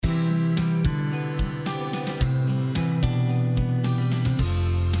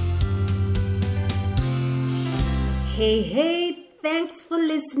Hey, thanks for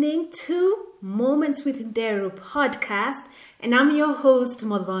listening to Moments with Daru podcast, and I'm your host,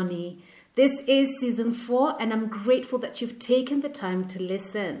 Modoni. This is season 4, and I'm grateful that you've taken the time to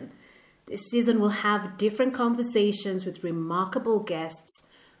listen. This season will have different conversations with remarkable guests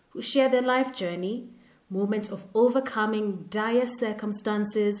who share their life journey, moments of overcoming dire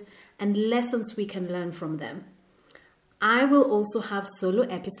circumstances, and lessons we can learn from them. I will also have solo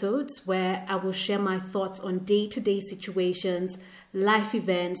episodes where I will share my thoughts on day-to-day situations, life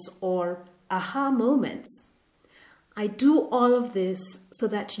events, or aha moments. I do all of this so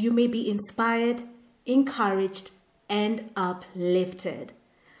that you may be inspired, encouraged, and uplifted.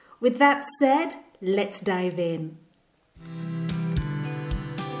 With that said, let's dive in.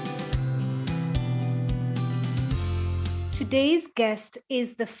 Today's guest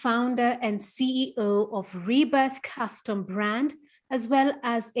is the founder and CEO of Rebirth Custom Brand, as well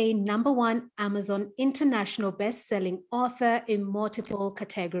as a #1 Amazon International best-selling author in multiple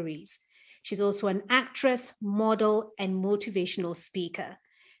categories. She's also an actress, model, and motivational speaker.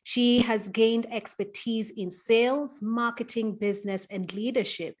 She has gained expertise in sales, marketing, business, and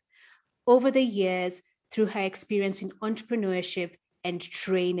leadership over the years through her experience in entrepreneurship and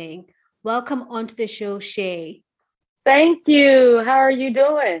training. Welcome onto the show, Shay. Thank you. How are you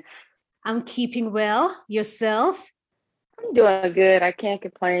doing? I'm keeping well. Yourself? I'm doing good. I can't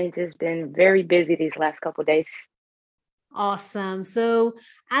complain. Just been very busy these last couple of days. Awesome. So,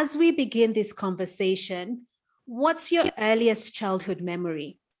 as we begin this conversation, what's your earliest childhood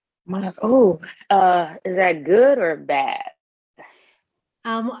memory? Is that good or bad?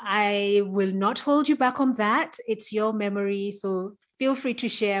 I will not hold you back on that. It's your memory, so feel free to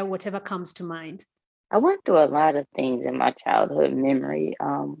share whatever comes to mind. I went through a lot of things in my childhood memory.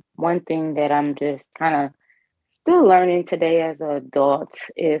 One thing that I'm just kind of still learning today as an adult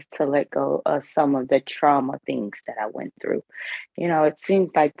is to let go of some of the trauma things that I went through. It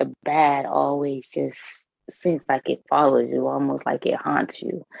seems like the bad always just seems like it follows you, almost like it haunts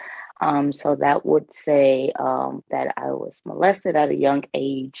you. So that would say that I was molested at a young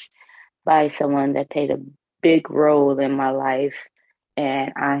age by someone that played a big role in my life,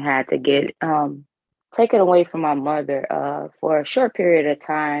 and I had to get taken away from my mother for a short period of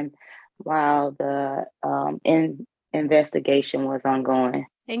time while the investigation was ongoing.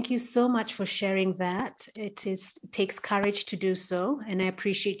 Thank you so much for sharing that. It takes courage to do so, and I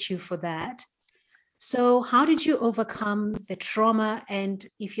appreciate you for that. So, how did you overcome the trauma? And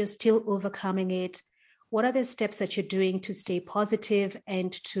if you're still overcoming it, what are the steps that you're doing to stay positive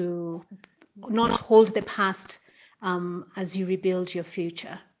and to not hold the past as you rebuild your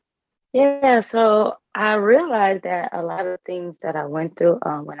future? Yeah, so I realized that a lot of things that I went through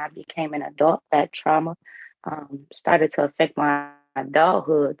when I became an adult, that trauma started to affect my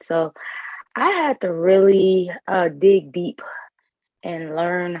adulthood. So I had to really dig deep and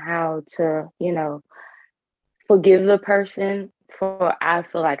learn how to, forgive the person for I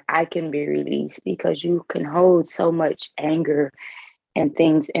feel like I can be released because you can hold so much anger and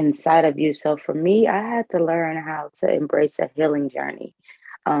things inside of you. So for me, I had to learn how to embrace a healing journey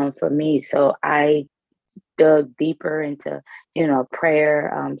for me. So I dug deeper into,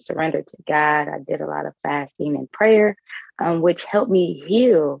 prayer, surrender to God. I did a lot of fasting and prayer, which helped me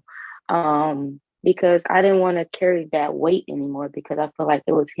heal. Because I didn't want to carry that weight anymore because I felt like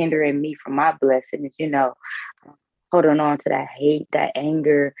it was hindering me from my blessings, holding on to that hate, that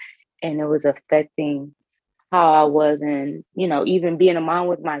anger, and it was affecting how I was and, even being a mom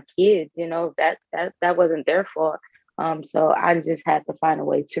with my kids, that wasn't their fault. So I just had to find a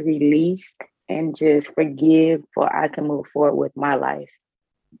way to release and just forgive for I can move forward with my life.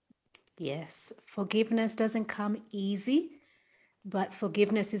 Yes, forgiveness doesn't come easy, but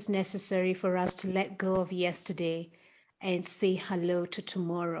forgiveness is necessary for us to let go of yesterday and say hello to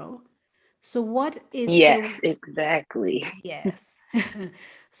tomorrow. So, what is Yes, the exactly. yes?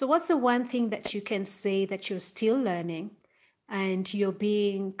 So, what's the one thing that you can say that you're still learning and you're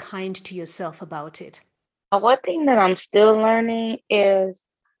being kind to yourself about it? One thing that I'm still learning is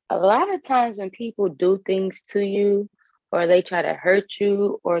a lot of times when people do things to you, or they try to hurt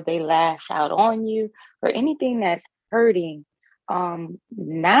you, or they lash out on you, or anything that's hurting,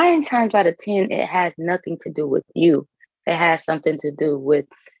 9 times out of 10, it has nothing to do with you. It has something to do with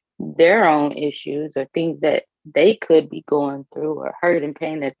their own issues or things that they could be going through, or hurt and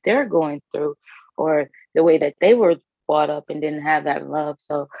pain that they're going through, or the way that they were brought up and didn't have that love.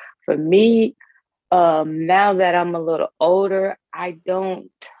 So for me, now that I'm a little older, I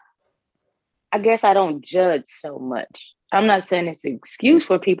guess I don't judge so much. I'm not saying it's an excuse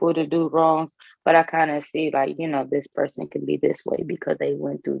for people to do wrong, but I kind of see like, this person can be this way because they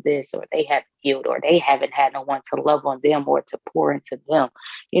went through this, or they haven't healed, or they haven't had no one to love on them or to pour into them,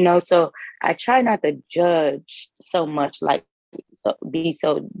 So I try not to judge so much, like be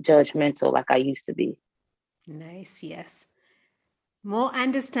so judgmental like I used to be. Nice, yes. More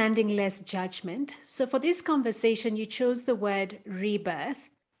understanding, less judgment. So, for this conversation, you chose the word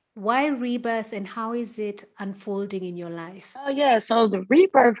rebirth. Why rebirth and how is it unfolding in your life? Oh yeah, so the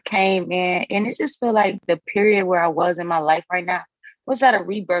rebirth came in, and it just feel like the period where I was in my life right now was at a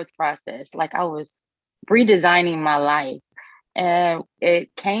rebirth process. Like I was redesigning my life. And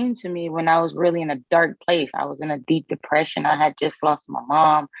it came to me when I was really in a dark place. I was in a deep depression. I had just lost my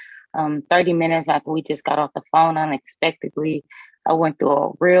mom. 30 minutes after we just got off the phone unexpectedly, I went through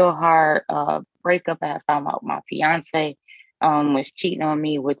a real hard breakup. I had found out my fiance was cheating on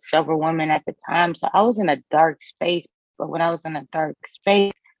me with several women at the time. So I was in a dark space. But when I was in a dark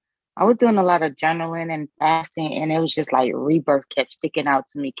space, I was doing a lot of journaling and fasting, and it was just like rebirth kept sticking out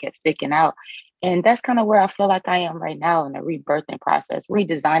to me, kept sticking out. And that's kind of where I feel like I am right now in the rebirthing process,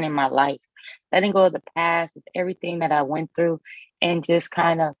 redesigning my life, letting go of the past, of everything that I went through, and just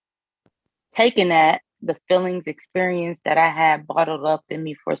kind of taking the feelings, experience that I had bottled up in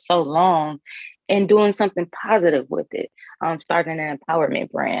me for so long, and doing something positive with it. Starting an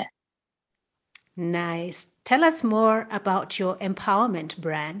empowerment brand. Nice. Tell us more about your empowerment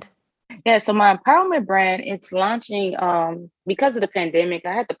brand. Yeah, so my empowerment brand, it's launching because of the pandemic,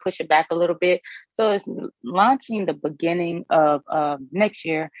 I had to push it back a little bit. So it's launching the beginning of next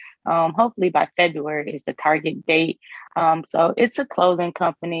year. Hopefully by February is the target date. So it's a clothing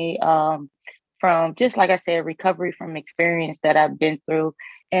company from, just like I said, recovery from experience that I've been through.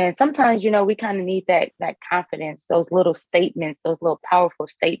 And sometimes, we kind of need that confidence, those little statements, those little powerful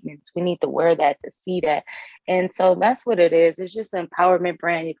statements. We need to wear that to see that. And so that's what it is. It's just an empowerment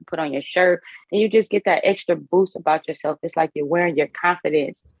brand you can put on your shirt, and you just get that extra boost about yourself. It's like you're wearing your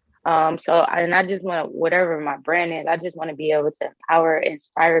confidence. I just want to, whatever my brand is, I just want to be able to empower,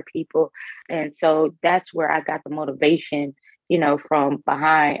 inspire people. And so that's where I got the motivation, from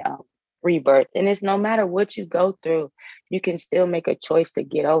behind rebirth. And it's no matter what you go through, you can still make a choice to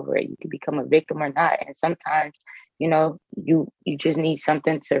get over it. You can become a victim or not. And sometimes, you just need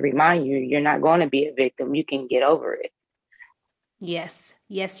something to remind you you're not going to be a victim. You can get over it. Yes,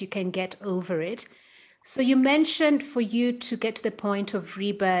 yes, you can get over it. So, you mentioned for you to get to the point of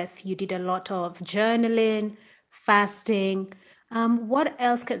rebirth, you did a lot of journaling, fasting. What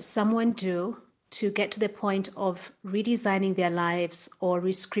else can someone do to get to the point of redesigning their lives or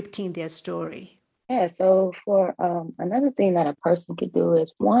rescripting their story? Yeah. So for another thing that a person could do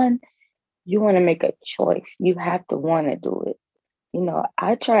is, one, you want to make a choice. You have to want to do it.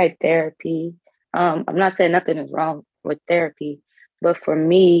 I tried therapy. I'm not saying nothing is wrong with therapy, but for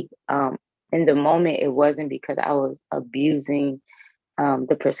me, in the moment, it wasn't because I was abusing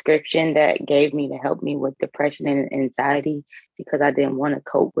the prescription that gave me to help me with depression and anxiety, because I didn't want to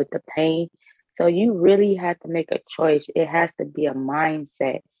cope with the pain. So you really have to make a choice. It has to be a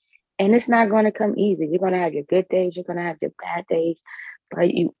mindset, and it's not going to come easy. You're going to have your good days, you're going to have your bad days, but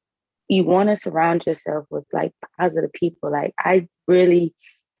you want to surround yourself with like positive people. Like I really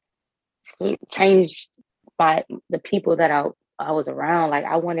changed by the people that I was around. Like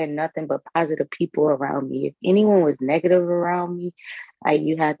I wanted nothing but positive people around me. If anyone was negative around me,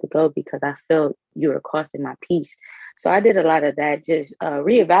 you had to go, because I felt you were costing my peace. So I did a lot of that, just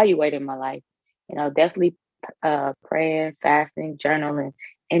reevaluating my life. Definitely praying, fasting, journaling,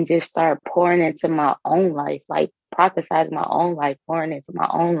 and just start pouring into my own life, like prophesizing my own life, pouring into my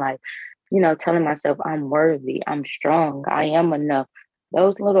own life. Telling myself I'm worthy, I'm strong, I am enough,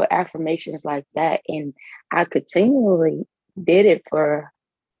 those little affirmations like that. And I continually did it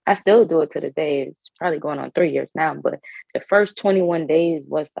I still do it to the day. It's probably going on 3 years now, but the first 21 days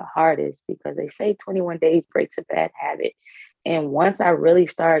was the hardest, because they say 21 days breaks a bad habit. And once I really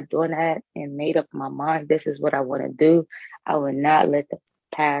started doing that and made up my mind, this is what I want to do, I would not let the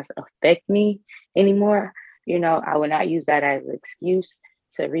past affect me anymore. I would not use that as an excuse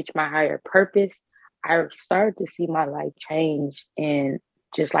to reach my higher purpose. I started to see my life change in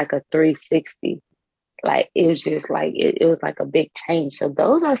just like a 360. Like it was just like it was like a big change. So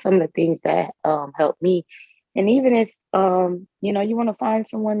those are some of the things that helped me. And even if you want to find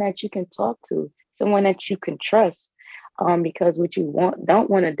someone that you can talk to, someone that you can trust, because what you don't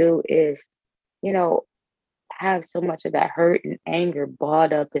want to do is, you know, have so much of that hurt and anger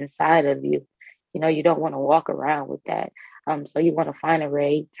balled up inside of you. You don't want to walk around with that. So you want to find a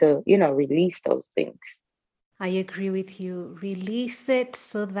way to, release those things. I agree with you. Release it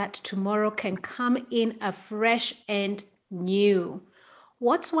so that tomorrow can come in afresh and new.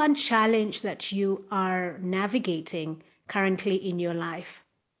 What's one challenge that you are navigating currently in your life?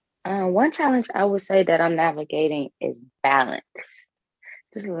 One challenge I would say that I'm navigating is balance.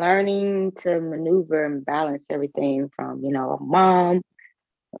 Just learning to maneuver and balance everything from, a mom,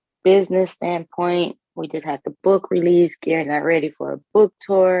 business standpoint. We just had the book release, getting that ready for a book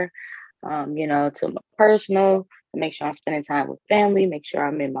tour, to my personal, to make sure I'm spending time with family, make sure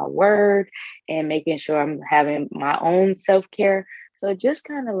I'm in my word, and making sure I'm having my own self care. So just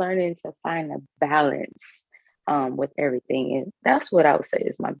kind of learning to find a balance with everything. And that's what I would say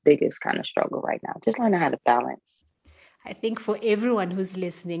is my biggest kind of struggle right now. Just learning how to balance. I think for everyone who's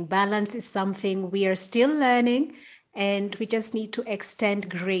listening, balance is something we are still learning, and we just need to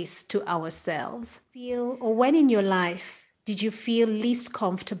extend grace to ourselves. Feel, or when in your life did you feel least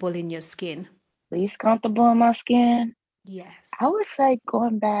comfortable in your skin? Least comfortable in my skin. Yes. I would say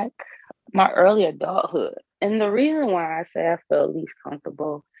going back my early adulthood. And the reason why I say I felt least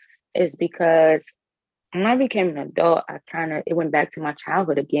comfortable is because when I became an adult, it went back to my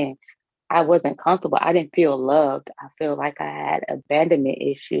childhood again. I wasn't comfortable. I didn't feel loved. I feel like I had abandonment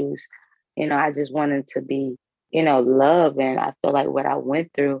issues. I just wanted to be, loved. And I feel like what I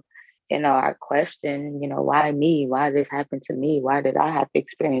went through, I questioned, why me? Why this happened to me? Why did I have to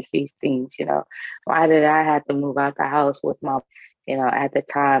experience these things? Why did I have to move out the house with at the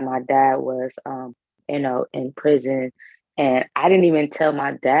time my dad was, in prison. And I didn't even tell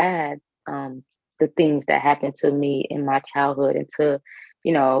my dad, the things that happened to me in my childhood until,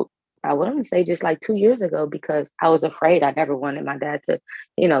 you know, I wouldn't say just like 2 years ago because I was afraid. I never wanted my dad to,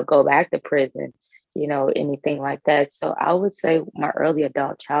 go back to prison, anything like that. So I would say my early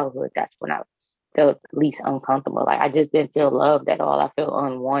adult childhood, that's when I felt least uncomfortable. Like I just didn't feel loved at all. I felt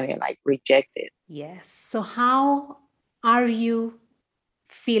unwanted, like rejected. Yes. So, how are you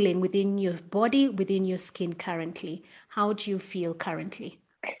feeling within your body, within your skin currently? How do you feel currently?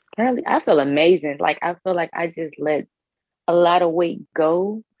 Currently, I feel amazing. Like I feel like I just let a lot of weight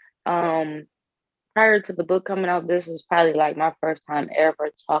go. Um, Prior to the book coming out, this was probably like my first time ever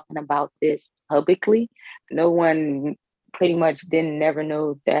talking about this publicly. No one pretty much didn't never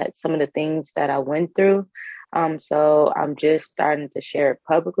know that some of the things that I went through. So I'm just starting to share it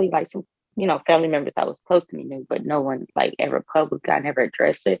publicly. Like some, family members that was close to me knew, but no one like ever public. I never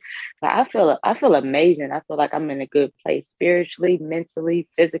addressed it. But I feel amazing. I feel like I'm in a good place spiritually, mentally,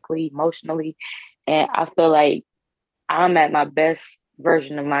 physically, emotionally, and I feel like I'm at my best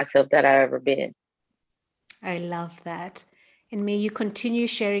version of myself that I ever been. I love that. And may you continue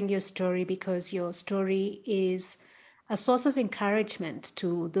sharing your story because your story is a source of encouragement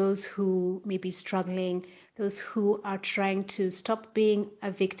to those who may be struggling, those who are trying to stop being a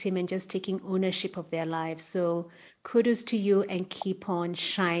victim and just taking ownership of their lives. So kudos to you and keep on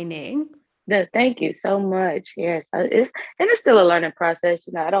shining. No, thank you so much. Yes, it's still a learning process.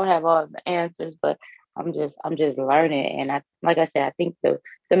 I don't have all the answers, but I'm just learning. And like I said, I think the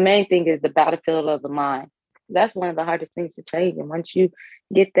main thing is the battlefield of the mind. That's one of the hardest things to change. And once you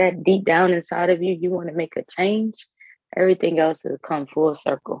get that deep down inside of you, you want to make a change. Everything else will come full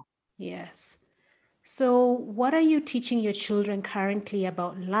circle. Yes. So, what are you teaching your children currently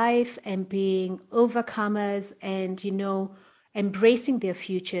about life and being overcomers and, embracing their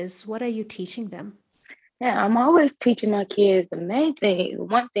futures? What are you teaching them? Yeah, I'm always teaching my kids the main thing,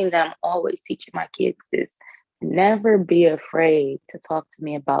 one thing that I'm always teaching my kids is never be afraid to talk to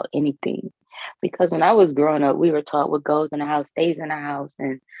me about anything. Because when I was growing up, we were taught what goes in the house stays in the house.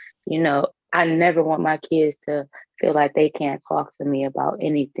 And, I never want my kids to feel like they can't talk to me about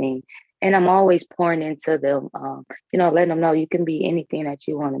anything. And I'm always pouring into them, letting them know you can be anything that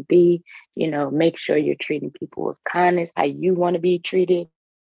you want to be. Make sure you're treating people with kindness, how you want to be treated.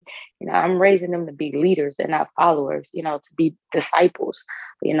 I'm raising them to be leaders and not followers, to be disciples.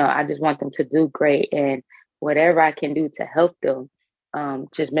 I just want them to do great and whatever I can do to help them,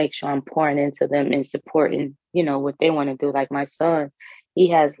 just make sure I'm pouring into them and supporting, what they want to do. Like my son,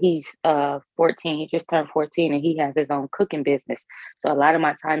 he's 14, he just turned 14 and he has his own cooking business. So a lot of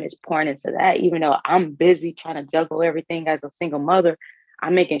my time is pouring into that, even though I'm busy trying to juggle everything as a single mother.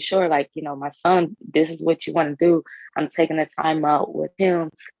 I'm making sure, like, my son, this is what you want to do. I'm taking the time out with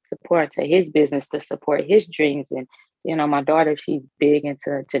him support to his business to support his dreams. And, my daughter, she's big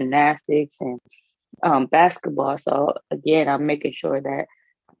into gymnastics and basketball. So again, I'm making sure that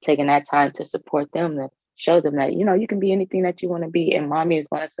I'm taking that time to support them to show them that, you can be anything that you want to be. And mommy is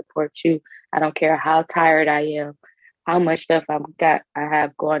going to support you. I don't care how tired I am, how much stuff I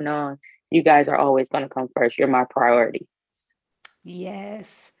have going on. You guys are always going to come first. You're my priority.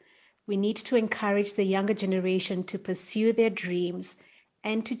 Yes. We need to encourage the younger generation to pursue their dreams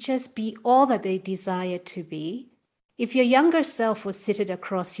and to just be all that they desire to be. If your younger self was seated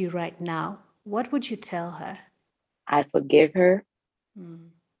across you right now, what would you tell her? I forgive her.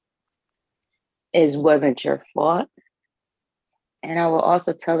 It wasn't your fault. And I will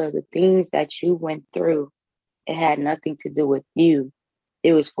also tell her the things that you went through, it had nothing to do with you.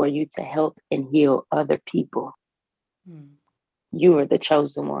 It was for you to help and heal other people. You were the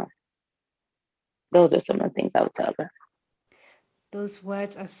chosen one. Those are some of the things I would tell her. Those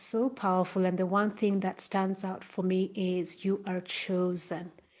words are so powerful. And the one thing that stands out for me is you are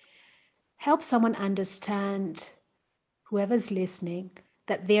chosen. Help someone understand, whoever's listening,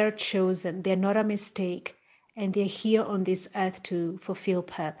 that they are chosen. They're not a mistake. And they're here on this earth to fulfill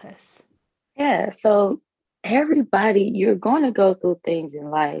purpose. Yeah. So everybody, you're going to go through things in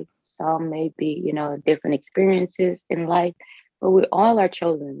life. Some may be, different experiences in life, but we all are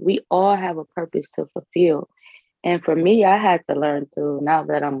chosen. We all have a purpose to fulfill. And for me, I had to learn through, now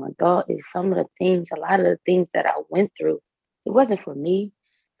that I'm an adult, is some of the things, a lot of the things that I went through, it wasn't for me.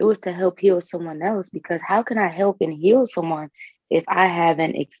 It was to help heal someone else, because how can I help and heal someone if I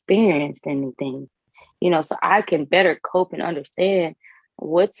haven't experienced anything? So I can better cope and understand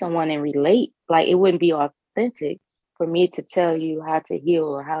with someone and relate. Like, it wouldn't be authentic for me to tell you how to heal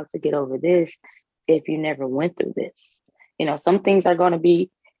or how to get over this if you never went through this. Some things are going to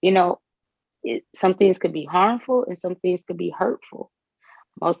be, you know, some things could be harmful and some things could be hurtful.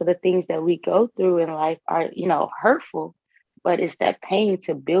 Most of the things that we go through in life are, hurtful, but it's that pain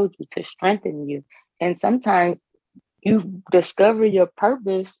to build you, to strengthen you. And sometimes you discover your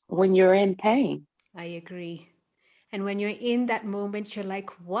purpose when you're in pain. I agree. And when you're in that moment, you're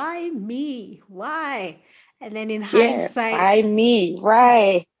like, why me? Why? And then in Yeah, why hindsight, me?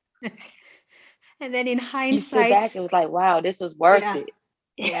 Right. and then in You sit back hindsight, and was like, wow, this was worth yeah, it.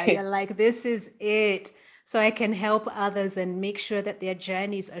 yeah, you're like, this is it. So I can help others and make sure that their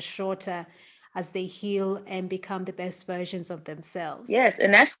journeys are shorter as they heal and become the best versions of themselves. Yes,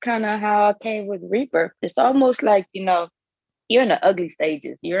 and that's kind of how I came with rebirth. It's almost like, you're in the ugly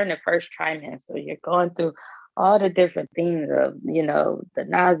stages. You're in the first trimester. You're going through all the different things of, the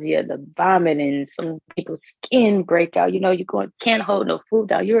nausea, the vomiting, some people's skin break out. You're going, can't hold no food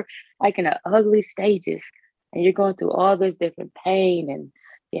down. You're like in the ugly stages, and you're going through all this different pain, and,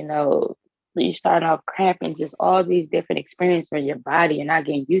 you start off cramping, just all these different experiences in your body. You're not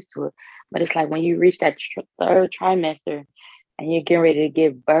getting used to it. But it's like when you reach that third trimester and you're getting ready to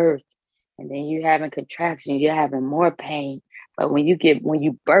give birth, and then you're having contractions, you're having more pain. But when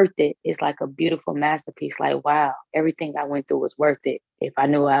you birth it, it's like a beautiful masterpiece. Like, wow, everything I went through was worth it. If I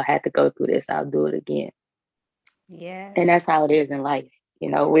knew I had to go through this, I'll do it again. And that's Yes. how it is in life.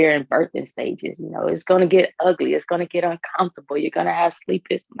 We're in birthing stages. It's going to get ugly. It's going to get uncomfortable. You're going to have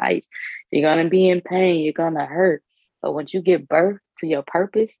sleepless nights. You're going to be in pain. You're going to hurt. But once you give birth to your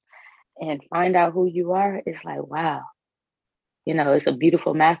purpose and find out who you are, it's like, wow, it's a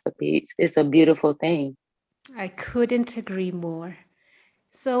beautiful masterpiece. It's a beautiful thing. I couldn't agree more.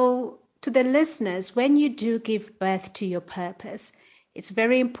 So, to the listeners, when you do give birth to your purpose, it's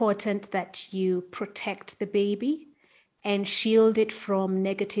very important that you protect the baby and shield it from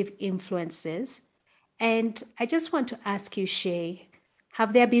negative influences. And I just want to ask you, Shay,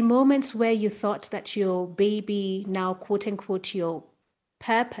 have there been moments where you thought that your baby, now quote unquote, your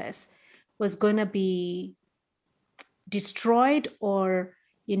purpose, was going to be destroyed or,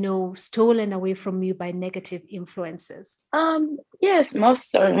 stolen away from you by negative influences? Yes,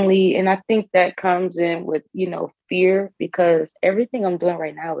 most certainly. And I think that comes in with, fear, because everything I'm doing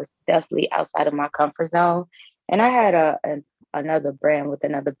right now is definitely outside of my comfort zone. And I had another brand with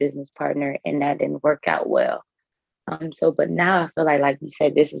another business partner, and that didn't work out well. But now I feel like you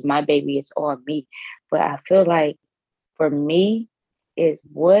said, this is my baby, it's all me. But I feel like for me, is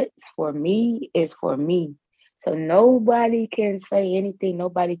what's for me is for me. So nobody can say anything,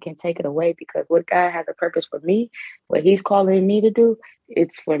 nobody can take it away, because what God has a purpose for me, what He's calling me to do,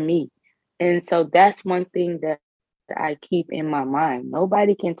 it's for me. And so that's one thing that I keep in my mind.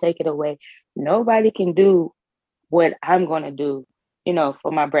 Nobody can take it away. Nobody can do what I'm going to do,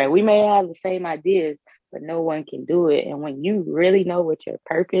 for my brand. We may have the same ideas, but no one can do it. And when you really know what your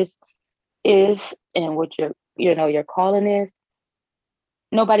purpose is and what your calling is,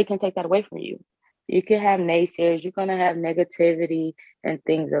 nobody can take that away from you. You can have naysayers, you're gonna have negativity and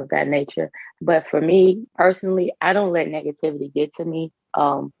things of that nature. But for me personally, I don't let negativity get to me.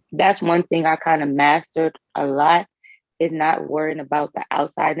 That's one thing I kind of mastered a lot, is not worrying about the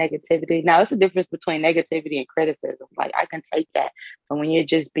outside negativity. Now, it's a difference between negativity and criticism. Like, I can take that, but when you're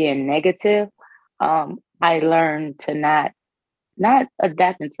just being negative, I learned to not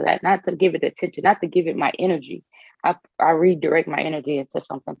adapt into that, not to give it attention, not to give it my energy. I redirect my energy into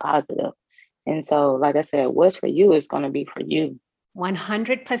something positive. And so, like I said, what's for you is going to be for you.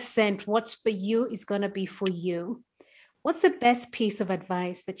 100%. What's for you is going to be for you. What's the best piece of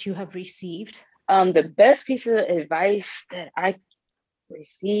advice that you have received? The best piece of advice that I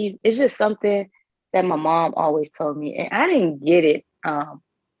received is just something that my mom always told me, and I didn't get it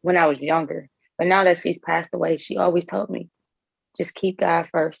when I was younger. But now that she's passed away, she always told me, just keep God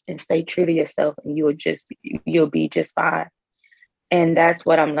first and stay true to yourself, and you'll be just fine. And that's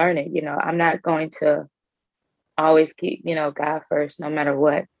what I'm learning. I'm not going to always keep God first, no matter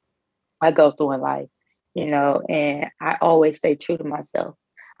what I go through in life. And I always stay true to myself.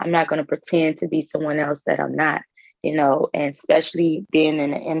 I'm not going to pretend to be someone else that I'm not. And especially being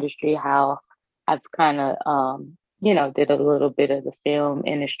in the industry, how I've kind of did a little bit of the film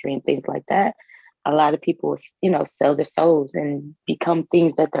industry and things like that. A lot of people sell their souls and become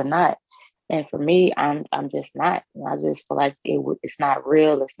things that they're not. And for me, I'm just not. I just feel like it's not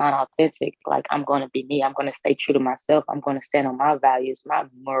real. It's not authentic. Like, I'm going to be me. I'm going to stay true to myself. I'm going to stand on my values, my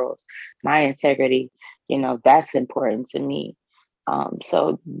morals, my integrity. That's important to me.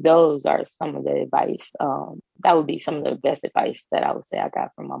 So those are some of the advice. That would be some of the best advice that I would say I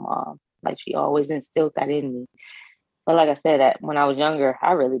got from my mom. Like, she always instilled that in me. But like I said, that when I was younger,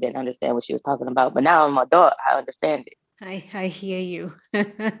 I really didn't understand what she was talking about. But now I'm an adult, I understand it. I hear you.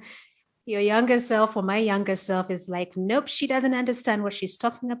 Your younger self or my younger self is like, nope, she doesn't understand what she's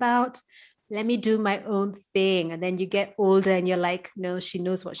talking about. Let me do my own thing. And then you get older and you're like, no, she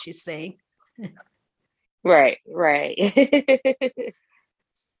knows what she's saying. Right, right.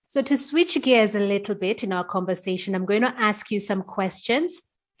 So, to switch gears a little bit in our conversation, I'm going to ask you some questions.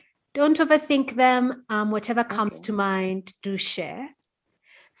 Don't overthink them. Whatever comes Okay. to mind, do share.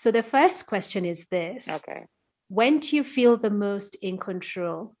 So, the first question is this: Okay. when do you feel the most in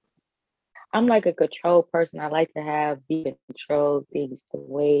control? I'm like a control person. I like to be control things the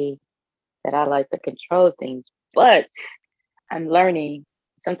way that I like to control things. But I'm learning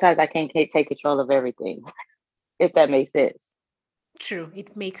sometimes I can't take control of everything, if that makes sense. True,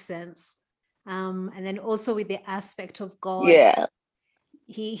 it makes sense. And then also with the aspect of God, Yeah.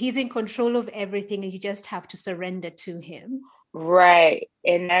 he's in control of everything, and you just have to surrender to him. Right.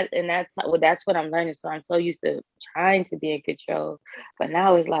 And that's what I'm learning. So I'm so used to trying to be in control. But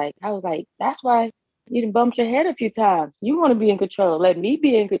now it's like I was like, that's why you done bumped your head a few times. You want to be in control. Let me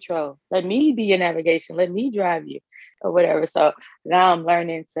be in control. Let me be your navigation. Let me drive you or whatever. So now I'm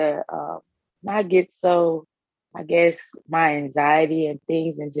learning to not get so, I guess, my anxiety and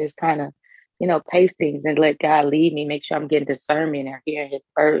things, and just kind of, pace things and let God lead me, make sure I'm getting discernment or hearing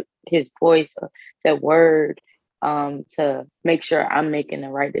his voice, or that word, to make sure I'm making the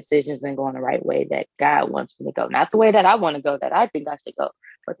right decisions and going the right way that God wants me to go. Not the way that I want to go, that I think I should go,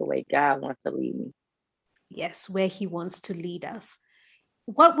 but the way God wants to lead me. Yes, where he wants to lead us.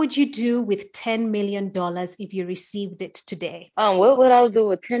 What would you do with $10 million if you received it today? What would I do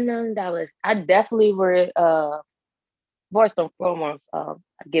with $10 million? I definitely would, first and foremost,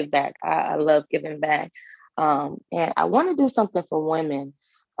 give back. I love giving back. And I want to do something for women.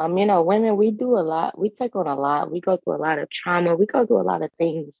 Women, we do a lot. We take on a lot. We go through a lot of trauma. We go through a lot of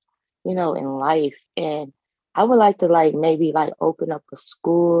things, in life. And I would like to, like, maybe like open up a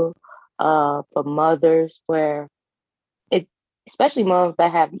school for mothers, where it, especially moms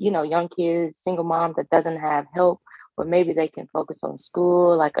that have, young kids, single moms that doesn't have help, or maybe they can focus on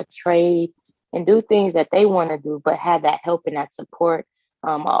school, like a trade, and do things that they want to do, but have that help and that support.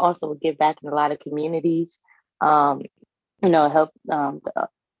 I also would give back in a lot of communities, um, help the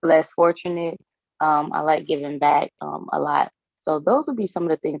less fortunate. I like giving back a lot. So those would be some of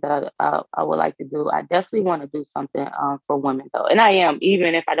the things that I would like to do. I definitely want to do something for women though, and I am.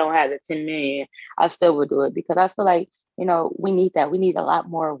 Even if I don't have the 10 million, I still would do it, because I feel like we need that. We need a lot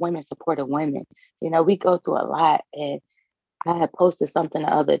more women supporting women. We go through a lot, and I had posted something the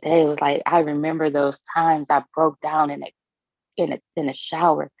other day. It was like, I remember those times I broke down in a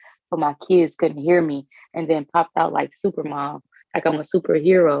shower, but my kids couldn't hear me, and then popped out like super mom, like I'm a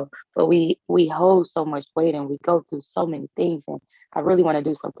superhero. But we hold so much weight, and we go through so many things, and I really want to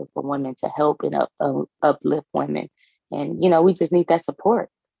do something for women to help and uplift women. And we just need that support.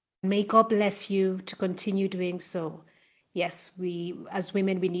 May God bless you to continue doing so. Yes, we as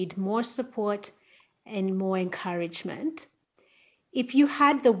women, we need more support and more encouragement. If you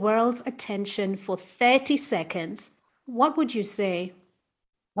had the world's attention for 30 seconds, what would you say?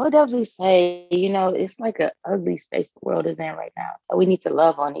 I would definitely say, it's like an ugly space the world is in right now. So we need to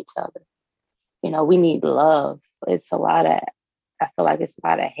love on each other. We need love. It's a lot of, I feel like it's a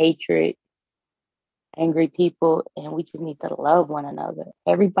lot of hatred, angry people, and we just need to love one another.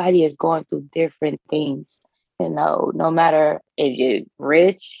 Everybody is going through different things, no matter if you're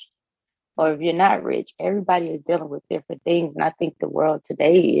rich, or if you're not rich, everybody is dealing with different things. And I think the world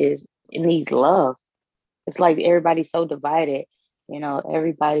today is, it needs love. It's like everybody's so divided,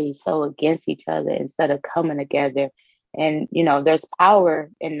 everybody's so against each other instead of coming together. And, there's power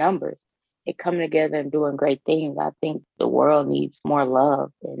in numbers. It coming together and doing great things. I think the world needs more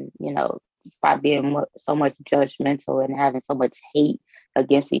love and, stop being so much judgmental and having so much hate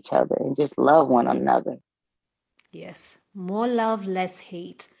against each other and just love one another. Yes, more love, less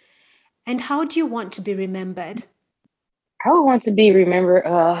hate. And how do you want to be remembered? I would want to be remembered.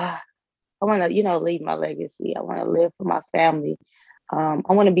 I want to, leave my legacy. I want to live for my family. I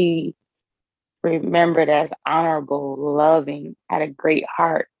want to be remembered as honorable, loving, had a great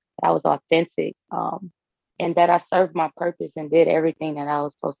heart. That I was authentic, and that I served my purpose and did everything that I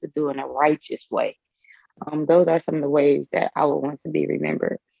was supposed to do in a righteous way. Those are some of the ways that I would want to be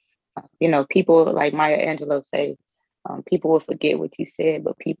remembered. People like Maya Angelou say, people will forget what you said,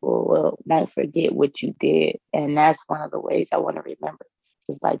 but people won't forget what you did. And that's one of the ways I want to remember.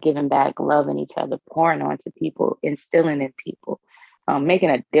 Just like giving back, loving each other, pouring onto people, instilling in people, making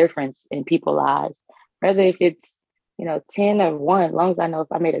a difference in people's lives. Whether if it's, 10 or one, as long as I know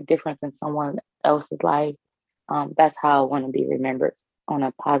if I made a difference in someone else's life, that's how I want to be remembered on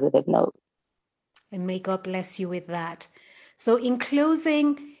a positive note. And may God bless you with that. So, in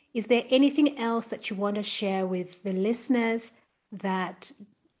closing, is there anything else that you want to share with the listeners that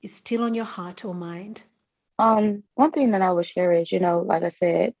is still on your heart or mind? One thing that I would share is, like I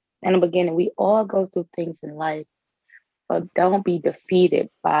said in the beginning, we all go through things in life, but don't be defeated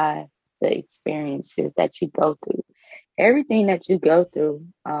by the experiences that you go through. Everything that you go through,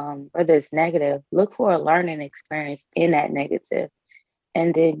 whether it's negative, look for a learning experience in that negative.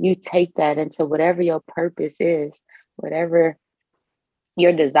 And then you take that into whatever your purpose is, whatever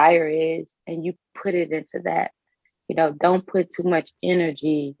your desire is, and you put it into that. Don't put too much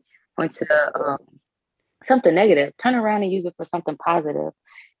energy onto something negative. Turn around and use it for something positive.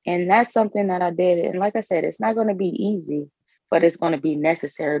 And that's something that I did. And like I said, it's not going to be easy, but it's going to be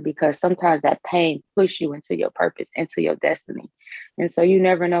necessary because sometimes that pain push you into your purpose, into your destiny. And so you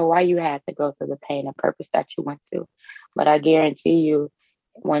never know why you had to go through the pain and purpose that you went through. But I guarantee you,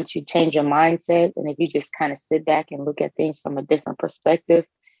 once you change your mindset and if you just kind of sit back and look at things from a different perspective,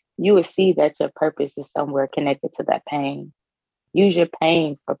 you will see that your purpose is somewhere connected to that pain. Use your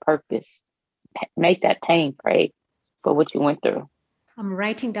pain for purpose. Make that pain pray for what you went through. I'm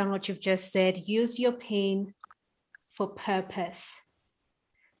writing down what you've just said. Use your pain for purpose.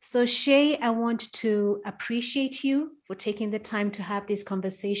 So, Shay, I want to appreciate you for taking the time to have this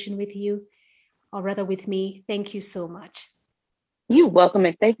conversation with you, or rather with me. Thank you so much. You're welcome,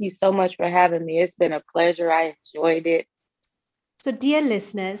 and thank you so much for having me. It's been a pleasure. I enjoyed it. So, dear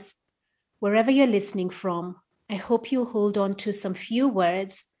listeners, wherever you're listening from, I hope you'll hold on to some few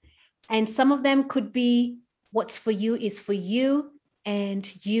words, and some of them could be what's for you is for you,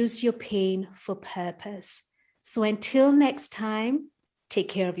 and use your pain for purpose. So, until next time, take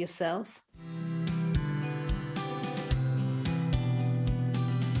care of yourselves.